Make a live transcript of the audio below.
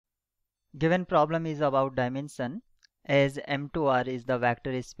Given problem is about dimension, as M2R is the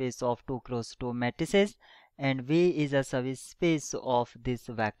vector space of 2 cross 2 matrices and V is a subspace of this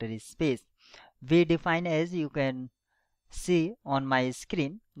vector space. V define as you can see on my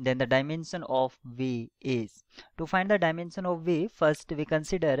screen, then the dimension of V is. To find the dimension of V, first we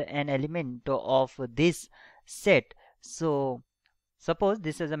consider an element of this set. So suppose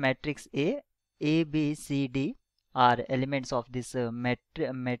this is a matrix A, B, C, D are elements of this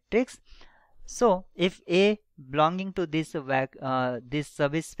matrix. So if A belonging to this this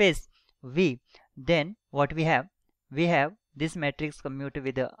subspace V, then what we have? We have this matrix commute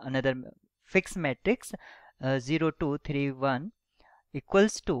with another fixed matrix 0, 2, 3, 1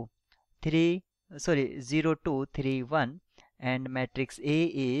 equals to 0, 2, 3, 1, and matrix A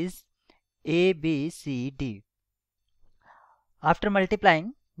is A, B, C, D. After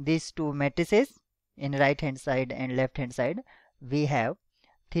multiplying these two matrices in right hand side and left hand side, we have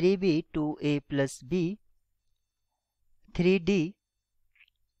 3b 2a plus b 3d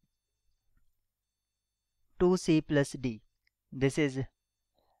 2c plus d. This is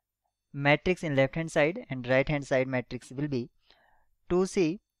matrix in left hand side, and right hand side matrix will be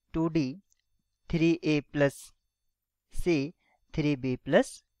 2c 2d 3a plus c 3b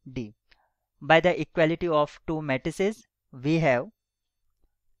plus d. By the equality of two matrices, we have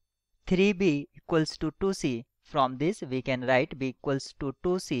 3b equals to 2c. From this we can write b equals to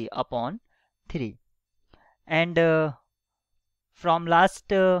 2c upon 3. And from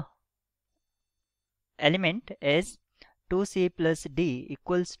last element as 2c plus d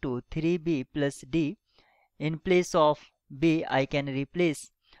equals to 3b plus d. In place of b I can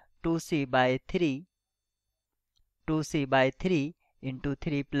replace 2c by 3 into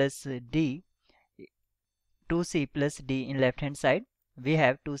 3 plus d, 2c plus d in left hand side. We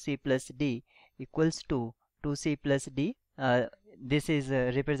have 2c plus d equals to 2c plus d. This is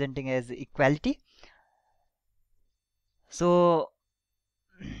representing as equality. So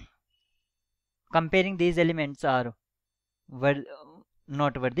comparing these elements are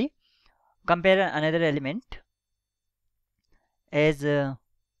not worthy. Compare another element as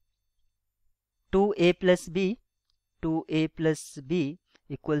 2a plus b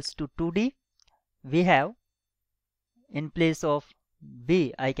equals to 2d. We have in place of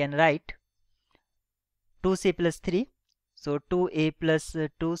b I can write 2c plus 3. So 2a plus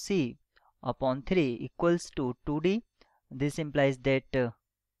 2c upon 3 equals to 2d. This implies that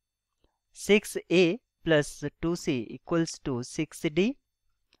 6a plus 2c equals to 6d.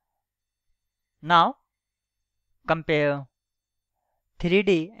 Now compare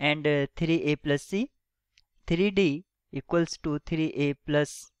 3d and 3a plus c. 3d equals to 3a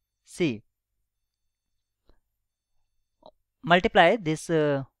plus c. Multiply this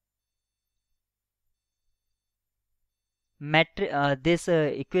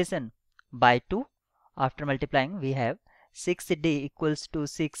equation by 2. After multiplying, we have 6d equals to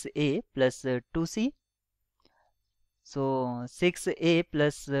 6a plus 2c. So 6a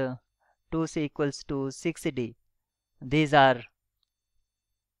plus 2c equals to 6d. These are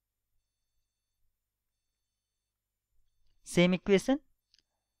same equation.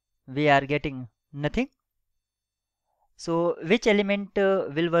 We are getting nothing. So which element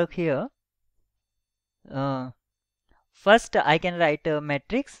will work here? First I can write a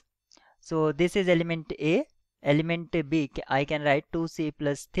matrix. So this is element A. Element B I can write 2c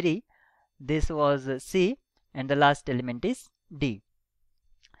plus 3. This was C, and the last element is D.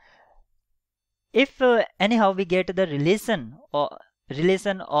 If anyhow we get the relation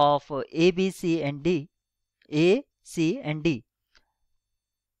of A, B, C and D, A, C and D,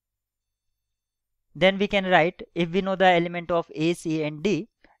 then we can write, if we know the element of A, C and D,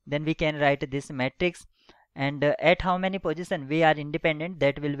 then we can write this matrix, and at how many position we are independent,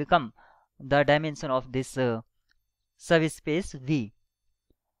 that will become the dimension of this subspace V.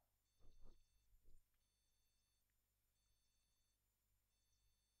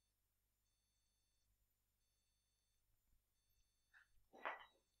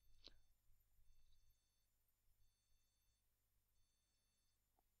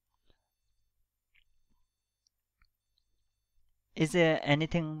 Is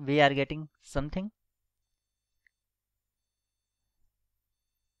anything we are getting something?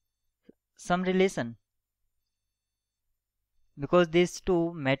 Some relation, because these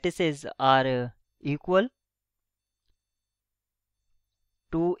two matrices are equal.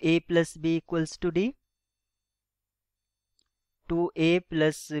 2a plus b equals to d, 2a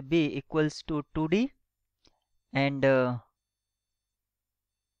plus b equals to 2d, and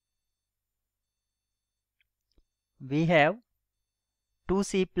we have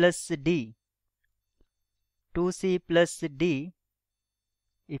 2c plus d, 2c plus d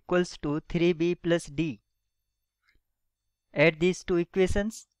equals to 3b plus d. Add these two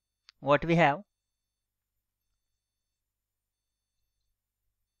equations. What we have?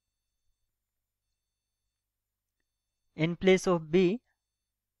 In place of b,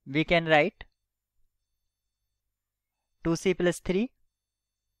 we can write 2c plus 3.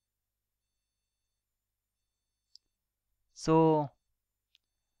 So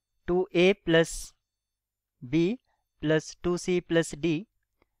 2a plus b plus 2c plus d,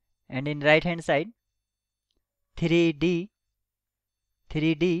 and in right hand side 3d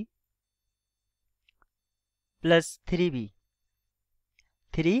plus 3b,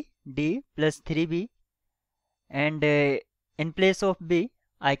 3d plus 3b, and in place of b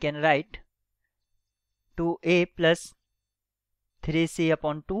I can write 2a plus 3c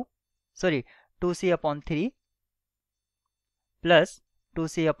upon 2, sorry 2c upon 3 plus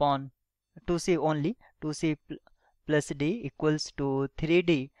 2c upon 2c only, 2c plus d equals to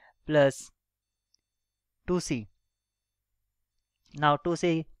 3d plus 2c. Now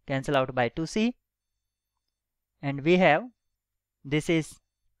 2c cancel out by 2c, and we have, this is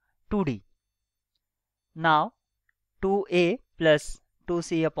 2d. Now 2a plus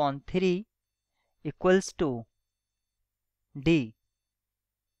 2c upon 3 equals to d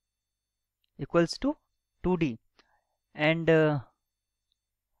equals to 2d, and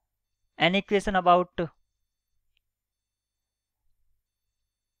an equation about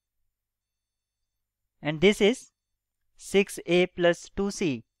and this is 6a plus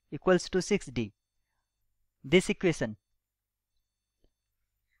 2c equals to 6d, this equation.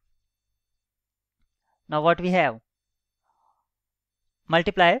 Now what we have?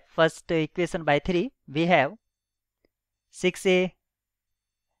 Multiply first equation by 3, we have 6a,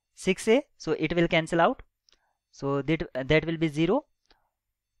 so it will cancel out, so that will be 0,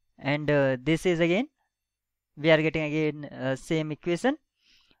 and this is again, we are getting again same equation.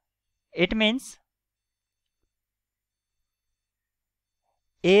 It means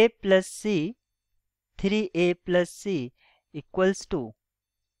a plus c, 3a plus c equals to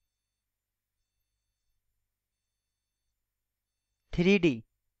 3d.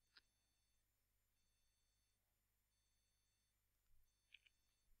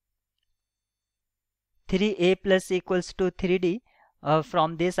 A plus equals to 3d.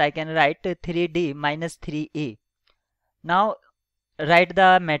 From this I can write 3d minus 3a. Now write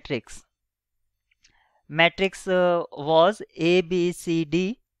the matrix. Matrix was A, B, C,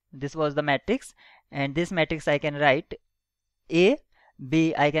 D. This was the matrix, and this matrix I can write A,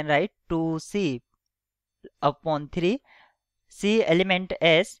 B I can write 2c upon 3, C element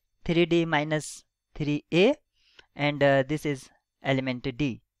as 3d minus 3a, and this is element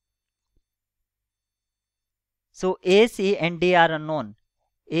D. So A, C and D are unknown.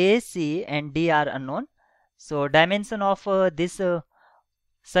 A, C and D are unknown. So dimension of this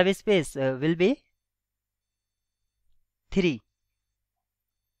subspace will be 3.